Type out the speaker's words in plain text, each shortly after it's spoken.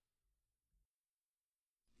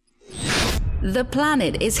The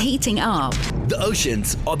planet is heating up. The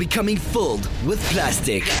oceans are becoming filled with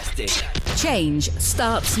plastic. Change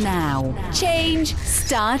starts now. Change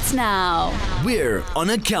starts now. We're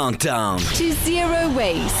on a countdown To zero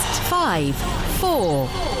waste. 5, 4,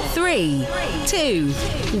 3, 2,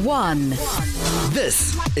 1.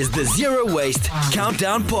 This is the Zero Waste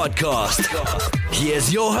Countdown Podcast.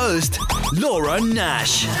 Here's your host, Laura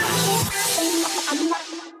Nash.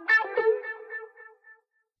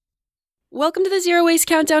 Welcome to the Zero Waste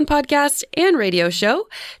Countdown podcast and radio show.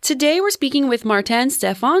 Today we're speaking with Martin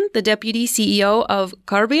Stephan, the Deputy CEO of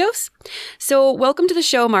Carbios. So welcome to the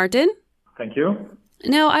show, Martin. Thank you.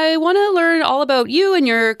 Now, I want to learn all about you and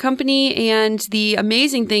your company and the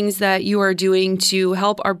amazing things that you are doing to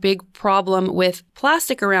help our big problem with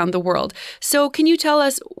plastic around the world. So can you tell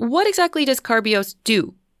us, what exactly does Carbios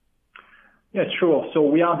do? Yes, sure. So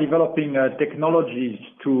we are developing technologies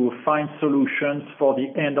to find solutions for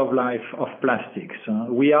the end of life of plastics.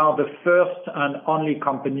 We are the first and only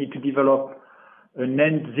company to develop an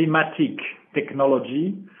enzymatic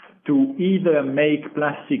technology to either make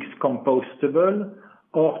plastics compostable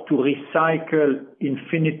or to recycle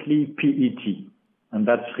infinitely PET. And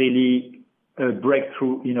that's really a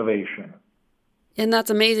breakthrough innovation. And that's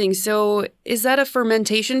amazing. So is that a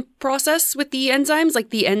fermentation process with the enzymes? Like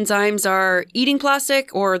the enzymes are eating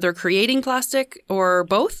plastic or they're creating plastic or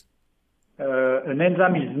both? An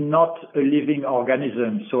enzyme is not a living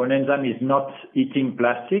organism. So an enzyme is not eating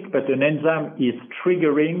plastic, but an enzyme is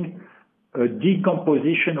triggering a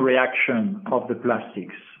decomposition reaction of the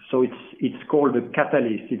plastics. So it's called a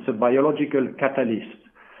catalyst. It's a biological catalyst.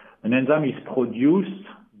 An enzyme is produced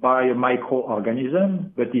by a microorganism,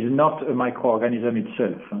 but is not a microorganism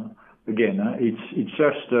itself. It's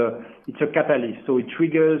a catalyst. So it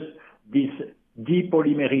triggers this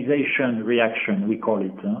depolymerization reaction, we call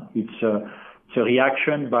it. It's a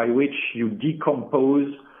reaction by which you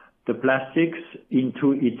decompose the plastics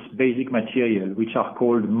into its basic material, which are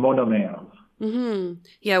called monomers. Mm-hmm.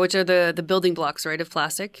 Yeah, which are the building blocks, right, of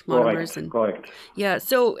plastic monomers. Correct. Yeah,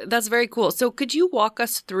 so that's very cool. So could you walk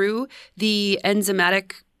us through the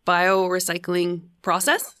enzymatic biorecycling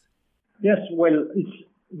process? Yes, well,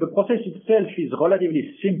 the process itself is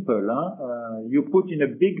relatively simple. You put in a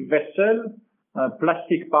big vessel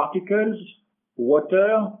plastic particles,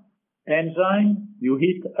 water, enzyme, you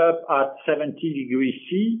heat up at 70 degrees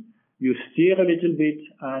C, you stir a little bit,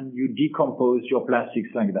 and you decompose your plastics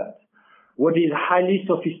like that. What is highly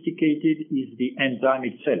sophisticated is the enzyme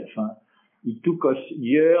itself. It took us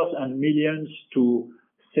years and millions to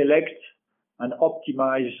select and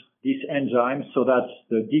optimize this enzyme so that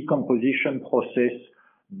the decomposition process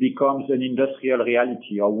becomes an industrial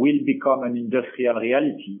reality or will become an industrial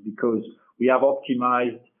reality because we have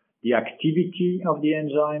optimized the activity of the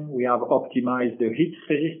enzyme, we have optimized the heat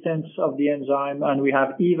resistance of the enzyme, and we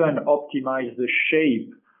have even optimized the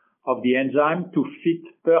shape of the enzyme to fit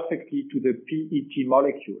perfectly to the PET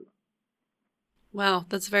molecule. Wow,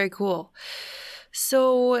 that's very cool.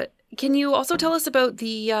 So can you also tell us about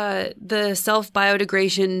the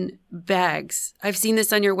self-biodegradation bags? I've seen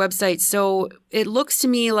this on your website. So it looks to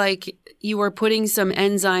me like you are putting some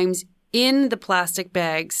enzymes in the plastic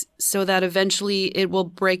bags so that eventually it will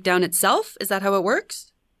break down itself. Is that how it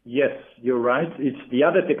works? Yes, you're right. It's the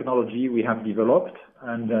other technology we have developed.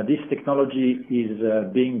 And this technology is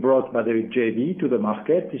being brought by the JV to the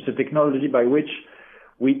market. It's a technology by which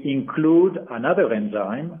we include another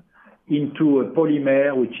enzyme into a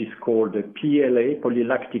polymer which is called PLA,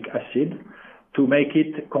 polylactic acid, to make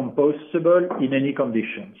it compostable in any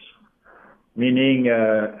conditions. Meaning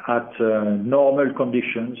at normal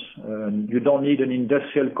conditions, you don't need an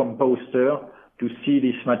industrial composter to see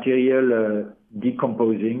this material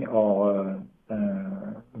decomposing or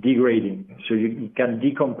degrading. So you can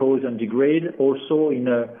decompose and degrade also in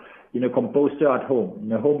a composter at home,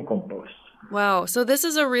 in a home compost. Wow. So this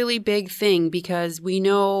is a really big thing because we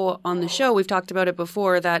know on the show, we've talked about it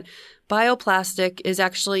before, that bioplastic is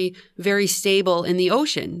actually very stable in the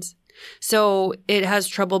oceans. So it has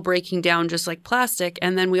trouble breaking down just like plastic.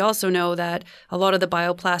 And then we also know that a lot of the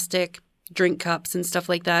bioplastic drink cups and stuff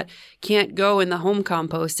like that can't go in the home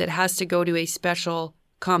compost. It has to go to a special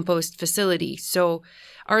compost facility. So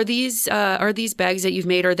are these bags that you've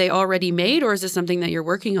made, are they already made or is this something that you're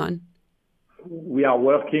working on? We are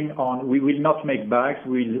working on, we will not make bags,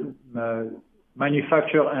 we'll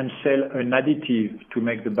manufacture and sell an additive to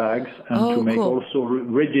make the bags and to make also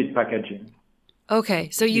rigid packaging.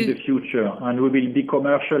 Okay, so in the future, and we will be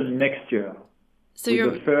commercial next year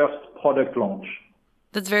with the first product launch.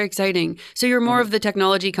 That's very exciting. So you're more of the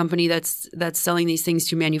technology company that's selling these things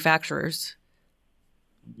to manufacturers.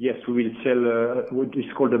 Yes, we will sell what is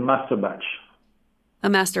called a master batch. a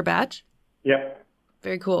master batch? Yeah.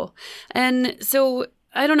 Very cool. And so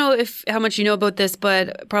I don't know how much you know about this,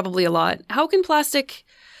 but probably a lot. How can plastic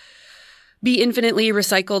be infinitely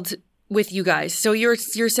recycled with you guys? So you're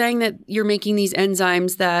saying that you're making these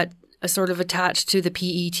enzymes that are sort of attached to the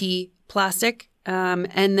PET plastic,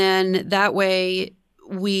 and then that way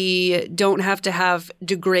we don't have to have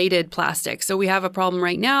degraded plastic. So we have a problem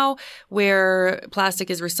right now where plastic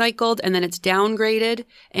is recycled and then it's downgraded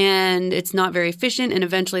and it's not very efficient, and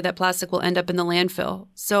eventually that plastic will end up in the landfill.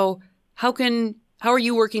 So how are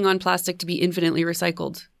you working on plastic to be infinitely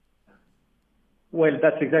recycled? Well,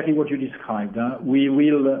 that's exactly what you described. We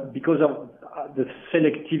will, because of the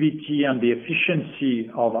selectivity and the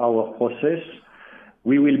efficiency of our process,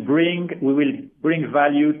 we will bring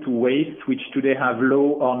value to waste which today have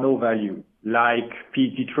low or no value, like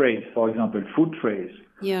PET trays, for example, food trays,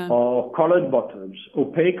 or colored bottles,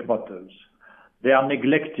 opaque bottles. They are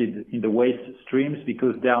neglected in the waste streams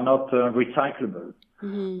because they are not recyclable.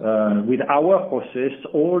 Mm-hmm. With our process,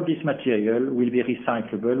 all this material will be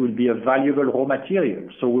recyclable, will be a valuable raw material.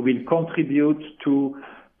 So we will contribute to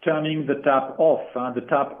turning the tap off, the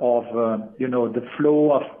tap of, the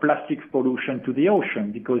flow of plastic pollution to the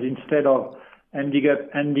ocean, because instead of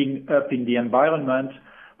ending up in the environment,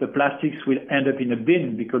 the plastics will end up in a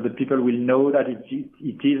bin because the people will know that it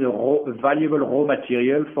is a valuable raw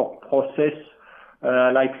material for process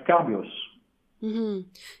like carbios. Mm-hmm.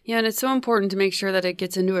 Yeah, and it's so important to make sure that it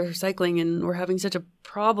gets into recycling, and we're having such a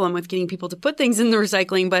problem with getting people to put things in the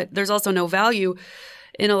recycling, but there's also no value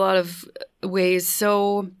in a lot of ways.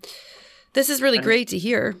 So this is really great to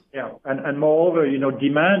hear. Yeah, and moreover,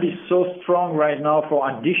 demand is so strong right now for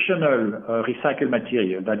additional recycled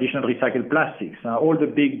material, additional recycled plastics. All the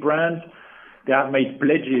big brands, they have made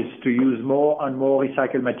pledges to use more and more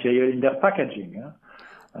recycled material in their packaging.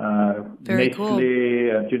 Very Nestle,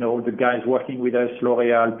 cool. All the guys working with us,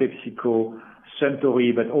 L'Oreal, PepsiCo,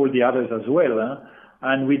 Suntory, but all the others as well.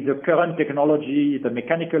 And with the current technology, the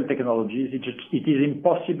mechanical technologies, it is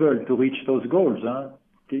impossible to reach those goals.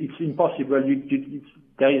 It's impossible.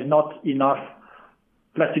 There is not enough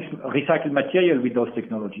plastic recycled material with those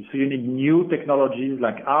technologies. So you need new technologies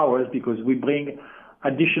like ours, because we bring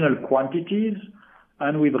additional quantities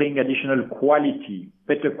and we bring additional quality,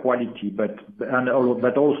 better quality, but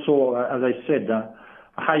also, as I said,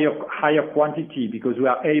 higher quantity, because we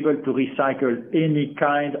are able to recycle any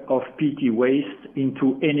kind of PET waste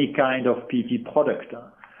into any kind of PET product.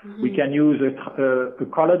 Mm-hmm. We can use a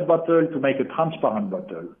colored bottle to make a transparent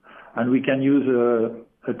bottle, and we can use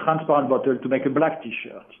a transparent bottle to make a black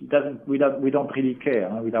T-shirt. We don't really care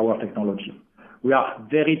with our technology. We are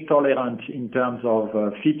very tolerant in terms of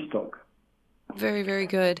feedstock. Very, very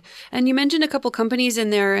good. And you mentioned a couple companies in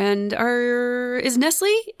there, and is Nestle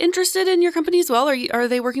interested in your company as well? Are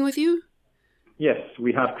they working with you? Yes,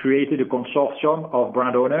 we have created a consortium of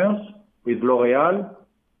brand owners with L'Oreal,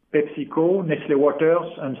 PepsiCo, Nestle Waters,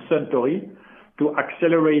 and Suntory to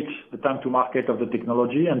accelerate the time to market of the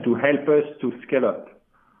technology and to help us to scale up.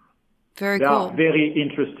 Very They cool. are very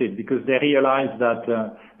interested because they realize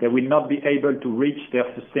that they will not be able to reach their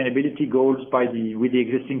sustainability goals with the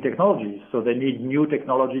existing technologies. So they need new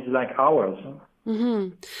technologies like ours.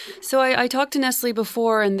 Mm-hmm. So I talked to Nestle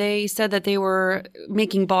before, and they said that they were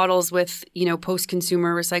making bottles with,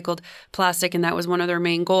 post-consumer recycled plastic, and that was one of their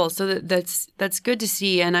main goals. So that's good to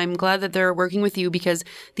see, and I'm glad that they're working with you, because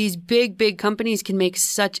these big companies can make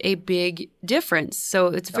such a big difference. So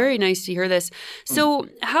it's very nice to hear this. So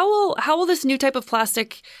how will this new type of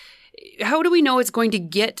plastic? How do we know it's going to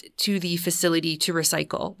get to the facility to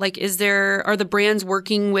recycle? Like, are the brands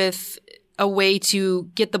working with a way to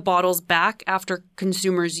get the bottles back after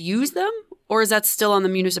consumers use them, or is that still on the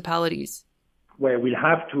municipalities? Well, we'll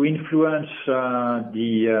have to influence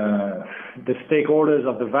the stakeholders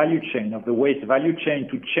of the value chain, of the waste value chain,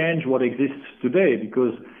 to change what exists today.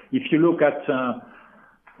 Because if you look at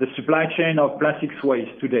the supply chain of plastics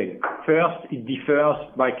waste today, first, it differs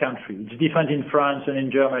by country. It's different in France and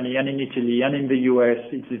in Germany and in Italy and in the US.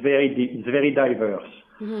 It's very diverse.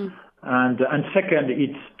 Mm-hmm. And second,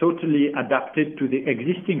 it's totally adapted to the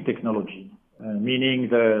existing technology, meaning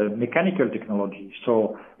the mechanical technology.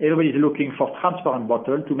 So everybody is looking for transparent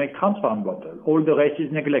bottle to make transparent bottle. All the rest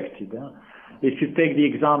is neglected. If you take the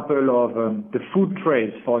example of the food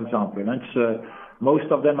trays, for example,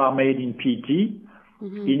 most of them are made in PET.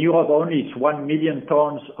 Mm-hmm. In Europe only, it's 1 million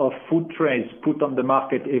tons of food trays put on the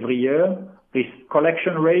market every year. This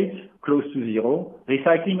collection rate close to zero,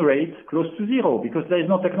 recycling rate close to zero, because there is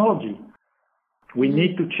no technology. We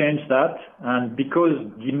need to change that, and because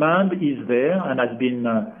demand is there and has been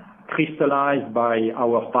crystallized by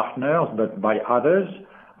our partners, but by others,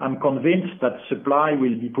 I'm convinced that supply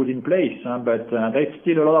will be put in place, but there's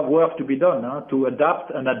still a lot of work to be done to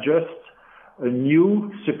adapt and adjust a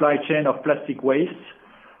new supply chain of plastic waste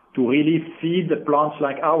to really feed the plants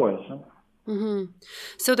like ours. Mm-hmm.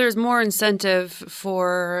 So there's more incentive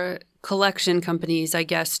for collection companies, I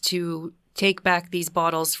guess, to take back these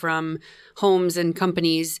bottles from homes and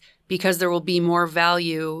companies because there will be more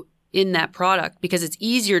value in that product because it's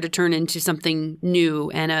easier to turn into something new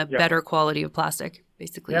and a better quality of plastic,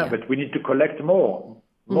 basically. Yeah, but we need to collect more.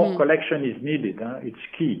 More collection is needed. It's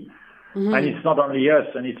key. Mm-hmm. And it's not only us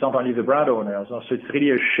and it's not only the brand owners. So it's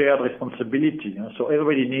really a shared responsibility. So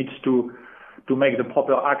everybody needs to make the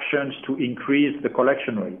proper actions to increase the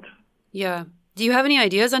collection rate. Yeah. Do you have any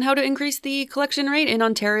ideas on how to increase the collection rate? In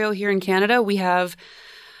Ontario, here in Canada, we have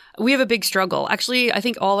a big struggle. Actually, I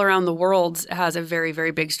think all around the world has a very,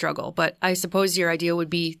 very big struggle. But I suppose your idea would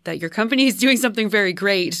be that your company is doing something very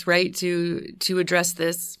great, right, to address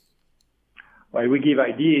this. Well, we give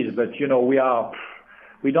ideas, but,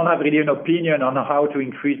 we don't have really an opinion on how to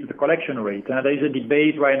increase the collection rate. There is a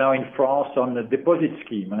debate right now in France on the deposit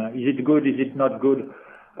scheme. Is it good? Is it not good?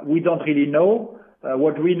 We don't really know.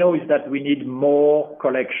 What we know is that we need more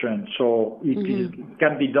collection. So it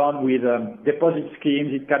can be done with deposit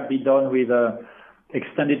schemes. It can be done with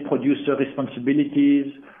extended producer responsibilities,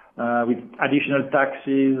 with additional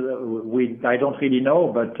taxes. I don't really know,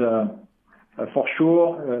 but for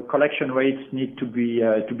sure, collection rates need to be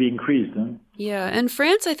increased. Yeah, and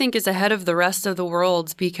France, I think, is ahead of the rest of the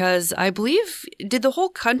world because I believe, did the whole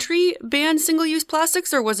country ban single-use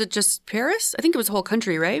plastics or was it just Paris? I think it was the whole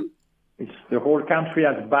country, right? It's the whole country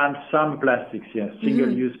has banned some plastics, yes,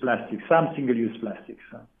 single-use plastics, some single-use plastics.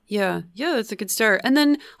 Yeah, that's a good start. And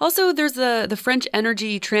then also there's the French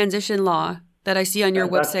energy transition law that I see on your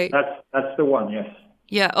website. That's the one, yes.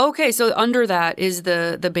 Yeah, okay, so under that is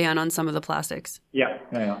the ban on some of the plastics. Yeah.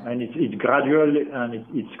 And it's gradual and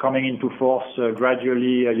it's coming into force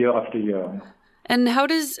gradually year after year. And how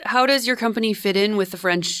does your company fit in with the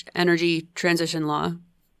French energy transition law?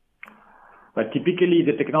 But typically,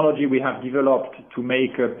 the technology we have developed to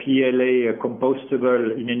make a PLA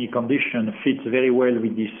compostable in any condition fits very well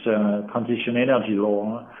with this transition energy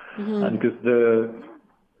law. Mm-hmm. And because the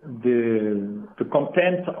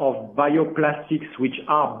content of bioplastics, which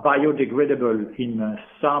are biodegradable in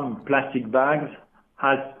some plastic bags,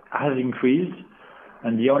 has increased.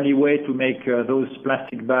 And the only way to make those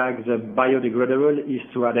plastic bags biodegradable is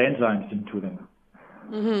to add enzymes into them.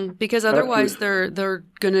 Mm-hmm. Because otherwise they're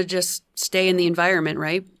going to just stay in the environment,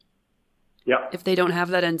 right? Yeah. If they don't have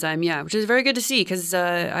that enzyme, which is very good to see because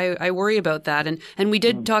I worry about that. And we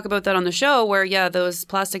did talk about that on the show where, those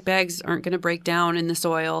plastic bags aren't going to break down in the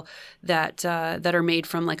soil that are made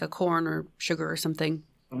from like a corn or sugar or something.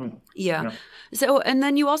 Mm-hmm. Yeah. So, and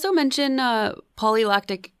then you also mentioned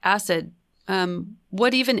polylactic acid.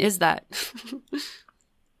 What even is that?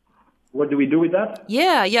 What do we do with that?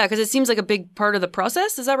 Yeah, because it seems like a big part of the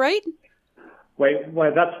process. Is that right?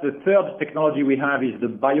 Well, that's the third technology we have is the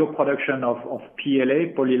bioproduction of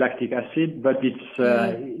PLA, polylactic acid, but it's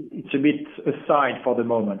a bit aside for the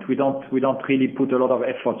moment. We don't really put a lot of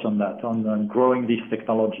efforts on that, on growing this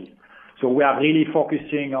technology. So we are really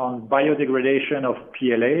focusing on biodegradation of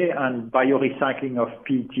PLA and biorecycling of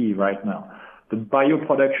PET right now. The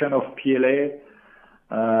bioproduction of PLA,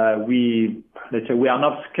 we are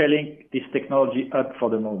not scaling this technology up for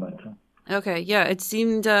the moment. Okay, yeah, it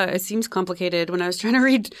seems complicated when I was trying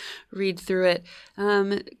to read through it.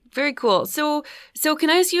 Very cool. So can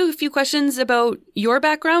I ask you a few questions about your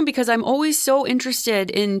background? Because I'm always so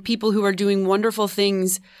interested in people who are doing wonderful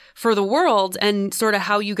things for the world and sort of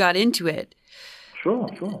how you got into it. Sure.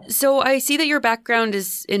 So I see that your background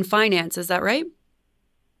is in finance. Is that right?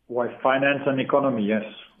 Well, finance and economy, yes.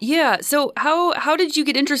 Yeah. So how did you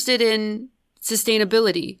get interested in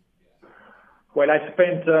sustainability? Well, I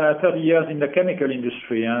spent 30 years in the chemical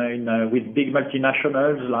industry with big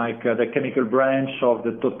multinationals like the chemical branch of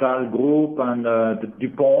the Total Group and the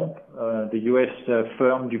DuPont, the U.S.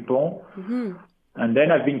 firm DuPont. Mm-hmm. And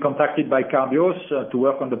then I've been contacted by Carbios to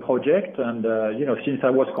work on the project. And, since I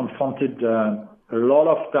was confronted a lot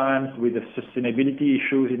of times with the sustainability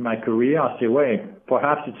issues in my career, I say, well,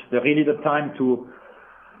 perhaps it's really the time to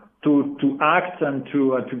act and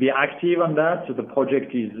to be active on that. So the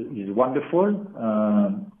project is wonderful,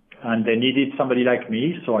 and they needed somebody like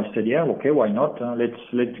me. So I said, yeah, okay, why not?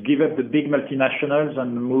 Let's give up the big multinationals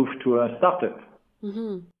and move to a startup.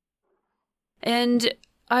 Mm-hmm. And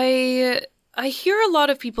I hear a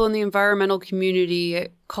lot of people in the environmental community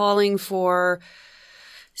calling for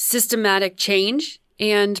systematic change.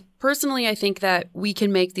 And personally, I think that we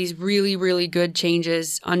can make these really, really good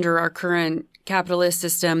changes under our current capitalist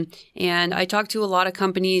system. And I talk to a lot of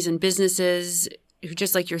companies and businesses who,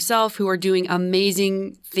 just like yourself, who are doing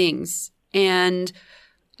amazing things. And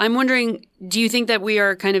I'm wondering, do you think that we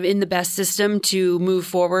are kind of in the best system to move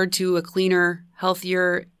forward to a cleaner,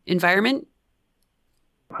 healthier environment?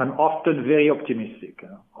 I'm often very optimistic,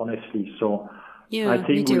 honestly. So Yeah, I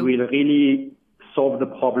think we will really solve the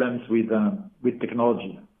problems with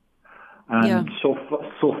technology. And so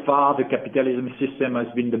far, the capitalism system has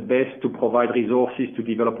been the best to provide resources to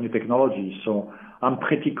develop new technologies. So I'm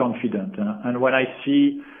pretty confident. And when I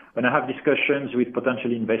have discussions with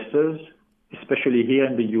potential investors, especially here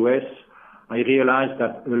in the US, I realize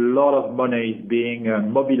that a lot of money is being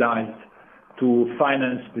mobilized to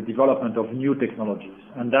finance the development of new technologies.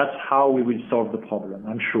 And that's how we will solve the problem,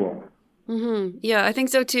 I'm sure. Mm-hmm. Yeah, I think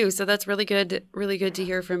so too. So that's really good to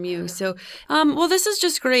hear from you. So, well, this is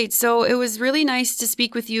just great. So it was really nice to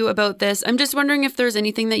speak with you about this. I'm just wondering if there's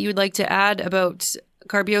anything that you'd like to add about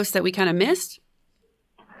Carbios that we kind of missed?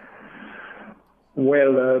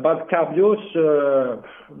 Well, about Carbios,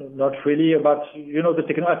 not really. About, the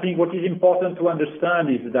technology. I think what is important to understand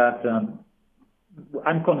is that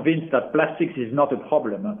I'm convinced that plastics is not a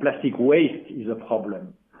problem. Plastic waste is a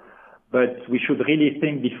problem. But we should really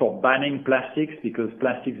think before banning plastics, because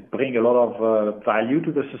plastics bring a lot of value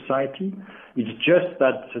to the society. It's just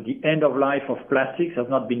that the end of life of plastics has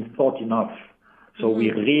not been thought enough. So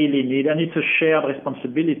we really need, and it's a shared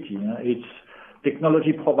responsibility. It's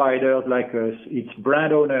technology providers like us, it's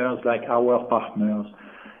brand owners like our partners,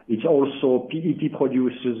 it's also PET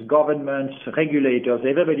producers, governments, regulators.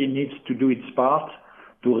 Everybody needs to do its part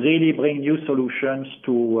to really bring new solutions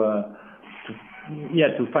to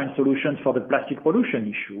find solutions for the plastic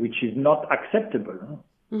pollution issue, which is not acceptable.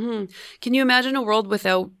 Mm-hmm. Can you imagine a world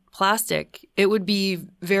without plastic? It would be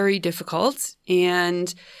very difficult,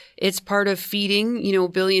 and it's part of feeding,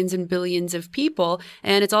 billions and billions of people.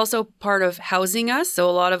 And it's also part of housing us. So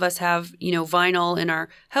a lot of us have, vinyl in our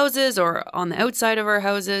houses or on the outside of our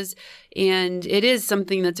houses. And it is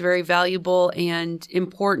something that's very valuable and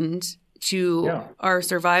important to our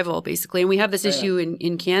survival, basically. And we have this issue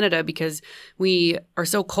in Canada because we are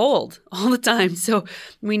so cold all the time. So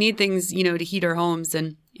we need things, to heat our homes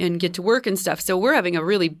and get to work and stuff. So we're having a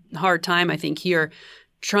really hard time, I think, here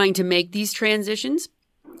trying to make these transitions.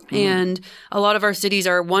 And a lot of our cities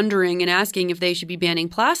are wondering and asking if they should be banning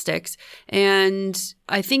plastics. And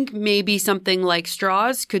I think maybe something like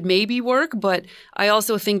straws could maybe work, but I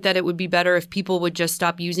also think that it would be better if people would just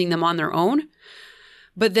stop using them on their own.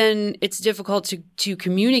 But then it's difficult to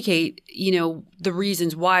communicate, the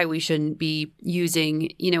reasons why we shouldn't be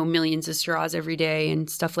using, millions of straws every day and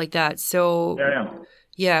stuff like that. So,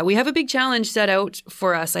 yeah, we have a big challenge set out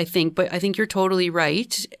for us, I think. But I think you're totally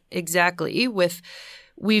right. Exactly.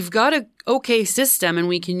 We've got an okay system and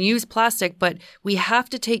we can use plastic, but we have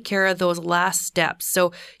to take care of those last steps.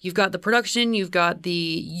 So you've got the production, you've got the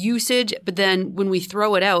usage, but then when we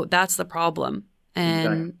throw it out, that's the problem.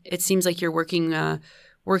 And it seems like you're working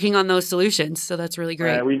on those solutions. So that's really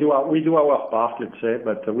great. We do our part, let's say,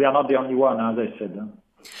 but we are not the only one, as I said.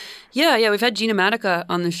 Yeah. We've had Gina Matica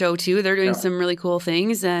on the show too. They're doing some really cool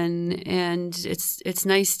things, and it's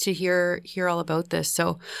nice to hear all about this.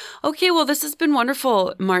 So, okay, well, this has been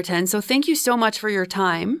wonderful, Martin. So thank you so much for your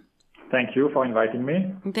time. Thank you for inviting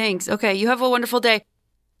me. Thanks. Okay, you have a wonderful day.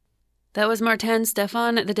 That was Martin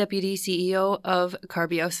Stefan, the Deputy CEO of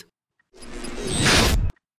Carbios.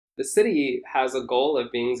 The city has a goal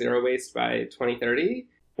of being zero waste by 2030.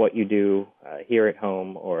 What you do here at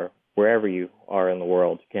home or wherever you are in the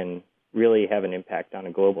world can really have an impact on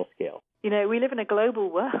a global scale. We live in a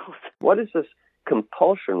global world. What is this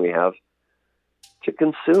compulsion we have to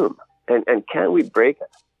consume? And can we break it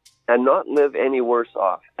and not live any worse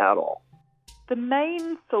off at all? The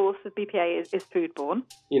main source of BPA is foodborne.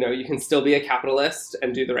 You can still be a capitalist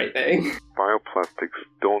and do the right thing. Bioplastics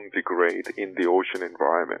don't degrade in the ocean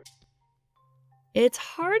environment. It's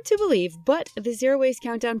hard to believe, but the Zero Waste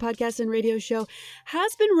Countdown podcast and radio show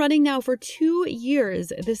has been running now for 2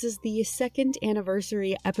 years. This is the 2nd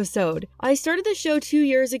anniversary episode. I started the show 2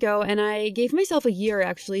 years ago, and I gave myself a year,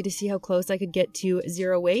 actually, to see how close I could get to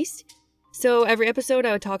zero waste. So every episode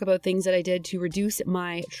I would talk about things that I did to reduce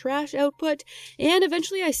my trash output, and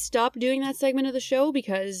eventually I stopped doing that segment of the show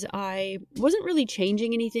because I wasn't really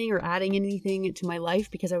changing anything or adding anything to my life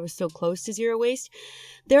because I was so close to zero waste.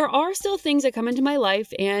 There are still things that come into my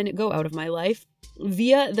life and go out of my life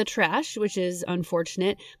via the trash, which is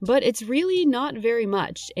unfortunate, but it's really not very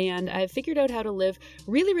much, and I've figured out how to live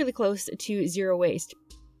really, really close to zero waste.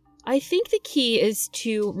 I think the key is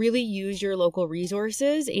to really use your local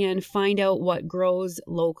resources and find out what grows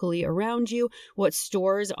locally around you, what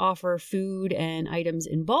stores offer food and items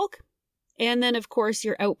in bulk. And then, of course,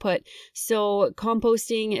 your output. So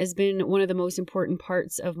composting has been one of the most important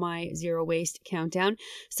parts of my zero waste countdown.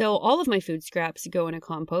 So all of my food scraps go in a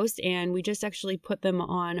compost, and we just actually put them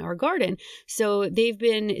on our garden. So they've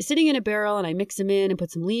been sitting in a barrel, and I mix them in and put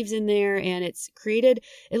some leaves in there, and it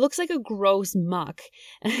looks like a gross muck.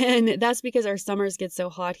 And that's because our summers get so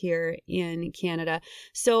hot here in Canada.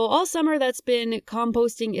 So all summer that's been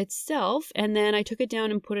composting itself, and then I took it down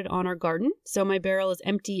and put it on our garden. So my barrel is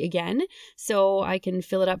empty again. So I can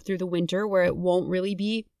fill it up through the winter where it won't really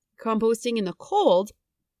be composting in the cold.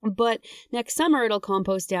 But next summer it'll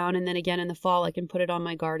compost down, and then again in the fall I can put it on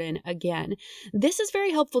my garden again. This is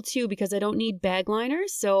very helpful too because I don't need bag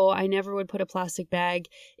liners, so I never would put a plastic bag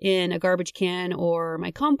in a garbage can or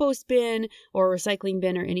my compost bin or recycling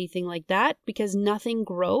bin or anything like that, because nothing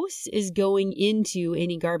gross is going into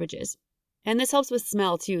any garbages. And this helps with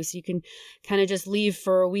smell too, so you can kind of just leave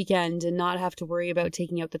for a weekend and not have to worry about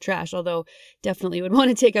taking out the trash, although definitely would want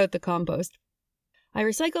to take out the compost. I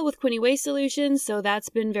recycle with Quinny Waste Solutions, so that's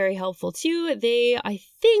been very helpful too. They, I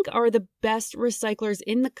think, are the best recyclers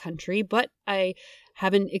in the country, but I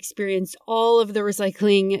haven't experienced all of the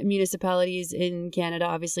recycling municipalities in Canada,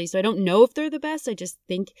 obviously, so I don't know if they're the best. I just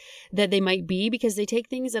think that they might be because they take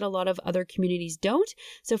things that a lot of other communities don't.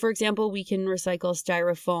 So, for example, we can recycle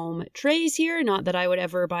styrofoam trays here. Not that I would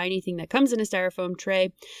ever buy anything that comes in a styrofoam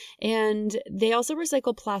tray. And they also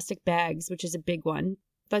recycle plastic bags, which is a big one.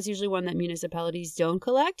 That's usually one that municipalities don't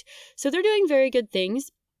collect. So they're doing very good things.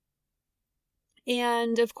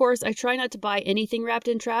 And of course, I try not to buy anything wrapped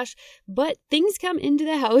in trash, but things come into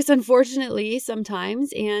the house, unfortunately,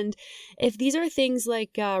 sometimes. And if these are things like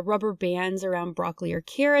rubber bands around broccoli or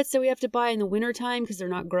carrots that we have to buy in the wintertime because they're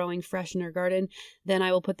not growing fresh in our garden, then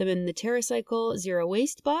I will put them in the TerraCycle Zero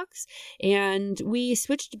Waste box. And we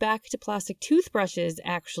switched back to plastic toothbrushes,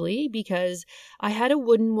 actually, because I had a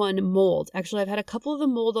wooden one mold. Actually, I've had a couple of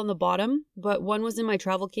them mold on the bottom, but one was in my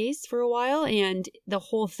travel case for a while, and the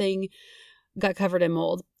whole thing got covered in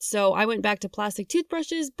mold. So I went back to plastic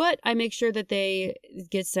toothbrushes, but I make sure that they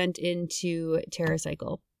get sent into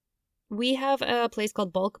TerraCycle. We have a place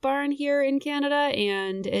called Bulk Barn here in Canada,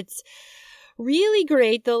 and it's really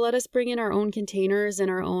great. They'll let us bring in our own containers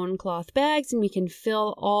and our own cloth bags, and we can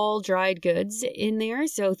fill all dried goods in there.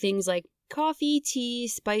 So things like coffee, tea,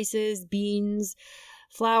 spices, beans,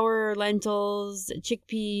 flour, lentils,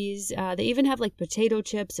 chickpeas. They even have like potato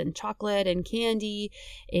chips and chocolate and candy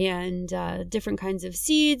and different kinds of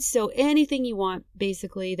seeds. So anything you want,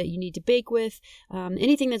 basically, that you need to bake with,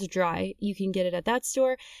 anything that's dry, you can get it at that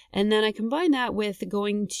store. And then I combine that with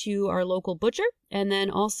going to our local butcher and then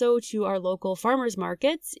also to our local farmers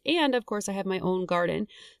markets. And of course, I have my own garden.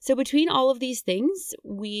 So between all of these things,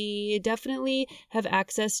 we definitely have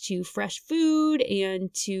access to fresh food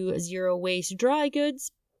and to zero waste dry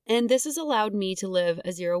goods. And this has allowed me to live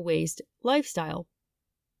a zero waste lifestyle.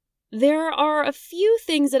 There are a few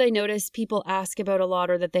things that I notice people ask about a lot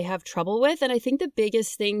or that they have trouble with. And I think the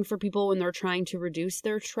biggest thing for people when they're trying to reduce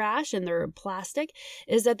their trash and their plastic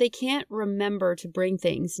is that they can't remember to bring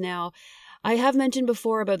things. Now, I have mentioned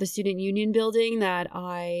before about the Student Union building that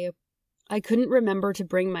I couldn't remember to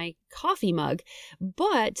bring my coffee mug,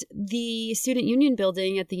 but the Student Union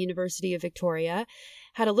building at the University of Victoria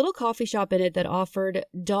had a little coffee shop in it that offered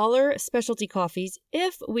 $1 specialty coffees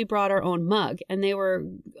if we brought our own mug, and they were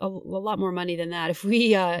a lot more money than that if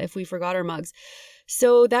we forgot our mugs.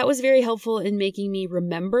 So that was very helpful in making me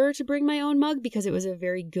remember to bring my own mug because it was a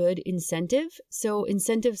very good incentive. So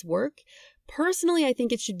incentives work. Personally, I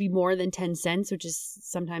think it should be more than 10 cents, which is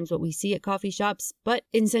sometimes what we see at coffee shops, but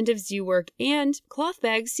incentives do work, and cloth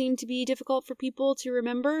bags seem to be difficult for people to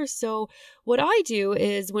remember. So what I do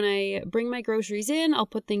is when I bring my groceries in, I'll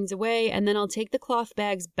put things away, and then I'll take the cloth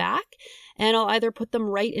bags back, and I'll either put them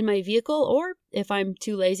right in my vehicle, or if I'm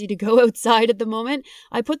too lazy to go outside at the moment,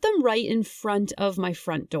 I put them right in front of my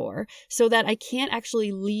front door so that I can't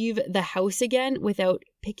actually leave the house again without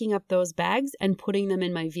picking up those bags and putting them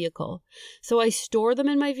in my vehicle. So I store them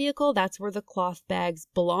in my vehicle. That's where the cloth bags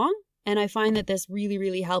belong. And I find that this really,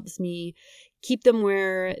 really helps me keep them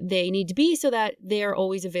where they need to be so that they are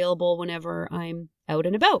always available whenever I'm out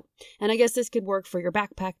and about. And I guess this could work for your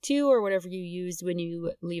backpack too, or whatever you use when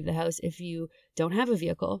you leave the house if you don't have a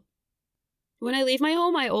vehicle. When I leave my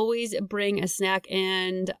home, I always bring a snack,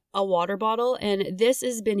 and a water bottle, and this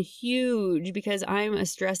has been huge because I'm a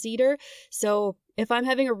stress eater. So if I'm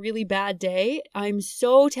having a really bad day, I'm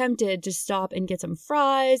so tempted to stop and get some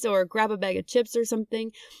fries or grab a bag of chips or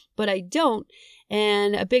something, but I don't.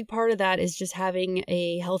 And a big part of that is just having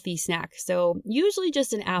a healthy snack. So usually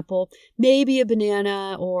just an apple, maybe a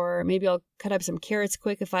banana, or maybe I'll cut up some carrots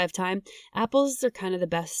quick if I have time. Apples are kind of the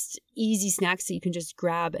best easy snacks that you can just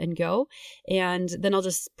grab and go. And then I'll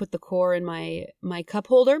just put the core in my cup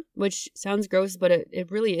holder, which sounds gross, but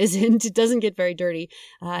it really isn't. It doesn't get very dirty.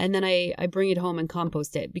 And then I bring it home and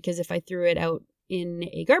compost it, because if I threw it out in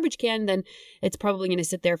a garbage can, then it's probably going to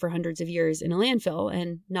sit there for hundreds of years in a landfill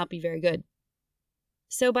and not be very good.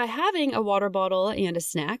 So by having a water bottle and a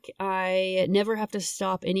snack, I never have to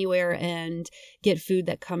stop anywhere and get food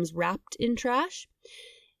that comes wrapped in trash.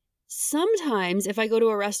 Sometimes if I go to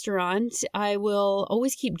a restaurant, I will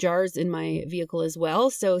always keep jars in my vehicle as well.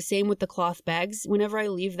 So same with the cloth bags. Whenever I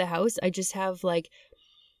leave the house, I just have like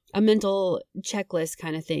a mental checklist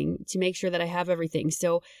kind of thing to make sure that I have everything.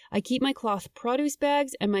 So I keep my cloth produce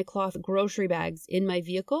bags and my cloth grocery bags in my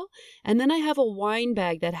vehicle. And then I have a wine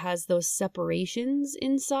bag that has those separations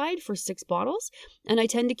inside for 6 bottles. And I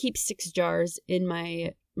tend to keep 6 jars in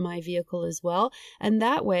my vehicle as well. And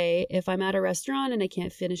that way, if I'm at a restaurant and I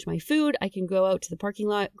can't finish my food, I can go out to the parking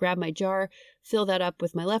lot, grab my jar, fill that up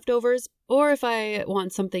with my leftovers. Or if I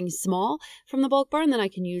want something small from the bulk barn, then I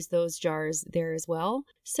can use those jars there as well.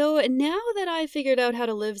 So now that I've figured out how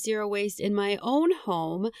to live zero waste in my own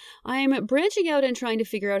home, I'm branching out and trying to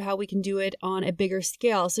figure out how we can do it on a bigger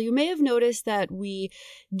scale. So you may have noticed that we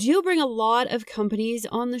do bring a lot of companies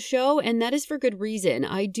on the show, and that is for good reason.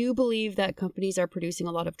 I do believe that companies are producing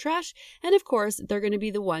a lot of trash, and of course, they're going to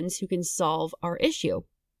be the ones who can solve our issue.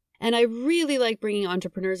 And I really like bringing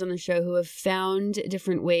entrepreneurs on the show who have found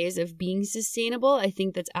different ways of being sustainable. I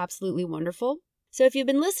think that's absolutely wonderful. So if you've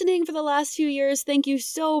been listening for the last few years, thank you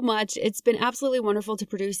so much. It's been absolutely wonderful to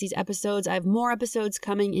produce these episodes. I have more episodes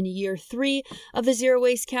coming in year 3 of the Zero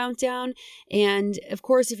Waste Countdown. And of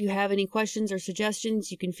course, if you have any questions or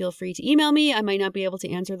suggestions, you can feel free to email me. I might not be able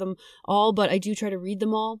to answer them all, but I do try to read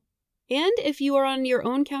them all. And if you are on your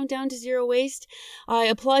own countdown to zero waste, I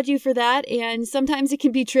applaud you for that. And sometimes it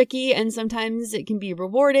can be tricky and sometimes it can be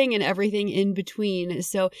rewarding and everything in between.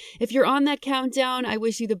 So if you're on that countdown, I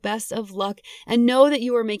wish you the best of luck and know that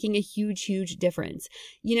you are making a huge, huge difference.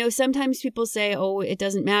 You know, sometimes people say, oh, it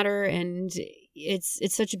doesn't matter and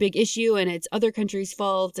it's such a big issue and it's other countries'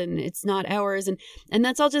 fault and it's not ours. And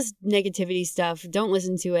that's all just negativity stuff. Don't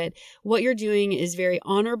listen to it. What you're doing is very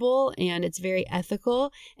honorable and it's very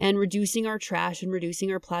ethical, and reducing our trash and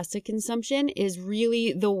reducing our plastic consumption is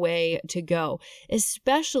really the way to go,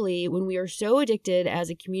 especially when we are so addicted as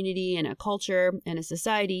a community and a culture and a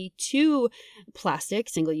society to plastic,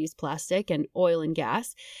 single-use plastic and oil and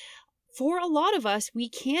gas. For a lot of us, we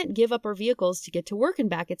can't give up our vehicles to get to work and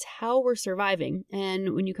back. It's how we're surviving.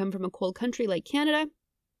 And when you come from a cold country like Canada,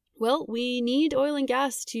 well, we need oil and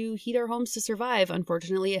gas to heat our homes to survive,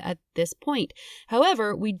 unfortunately, at this point.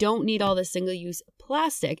 However, we don't need all this single-use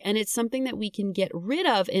plastic, and it's something that we can get rid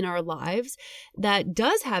of in our lives that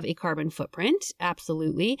does have a carbon footprint,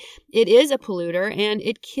 absolutely. It is a polluter, and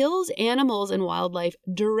it kills animals and wildlife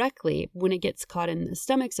directly when it gets caught in the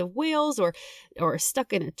stomachs of whales or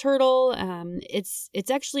stuck in a turtle.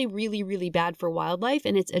 It's actually really, really bad for wildlife,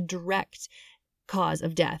 and it's a direct cause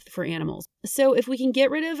of death for animals. So if we can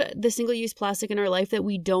get rid of the single-use plastic in our life that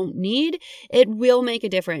we don't need, it will make a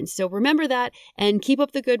difference. So remember that and keep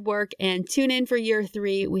up the good work and tune in for year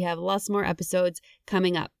 3. We have lots more episodes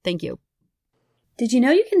coming up. Thank you. Did you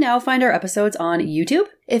know you can now find our episodes on YouTube?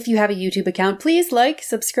 If you have a YouTube account, please like,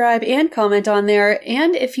 subscribe, and comment on there.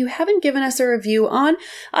 And if you haven't given us a review on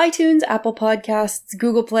iTunes, Apple Podcasts,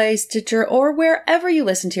 Google Play, Stitcher, or wherever you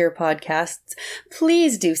listen to your podcasts,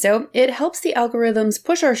 please do so. It helps the algorithms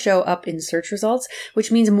push our show up in search results,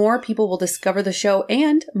 which means more people will discover the show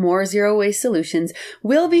and more zero waste solutions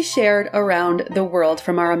will be shared around the world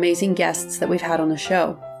from our amazing guests that we've had on the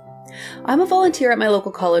show. I'm a volunteer at my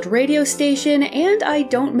local college radio station, and I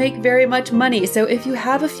don't make very much money, so if you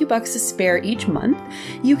have a few bucks to spare each month,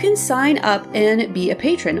 you can sign up and be a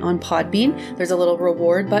patron on Podbean. There's a little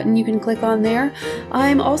reward button you can click on there.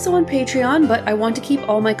 I'm also on Patreon, but I want to keep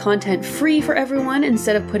all my content free for everyone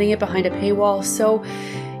instead of putting it behind a paywall, so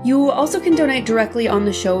you also can donate directly on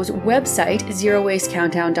the show's website,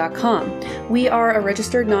 zerowastecountdown.com. We are a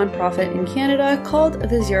registered nonprofit in Canada called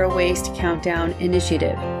the Zero Waste Countdown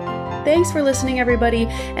Initiative. Thanks for listening, everybody,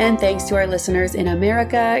 and thanks to our listeners in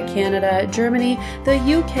America, Canada, Germany, the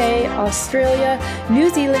UK, Australia, New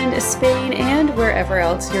Zealand, Spain, and wherever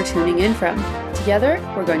else you're tuning in from. Together,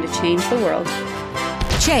 we're going to change the world.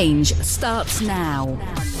 Change starts now.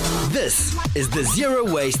 This is the Zero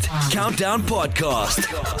Waste Countdown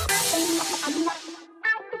Podcast.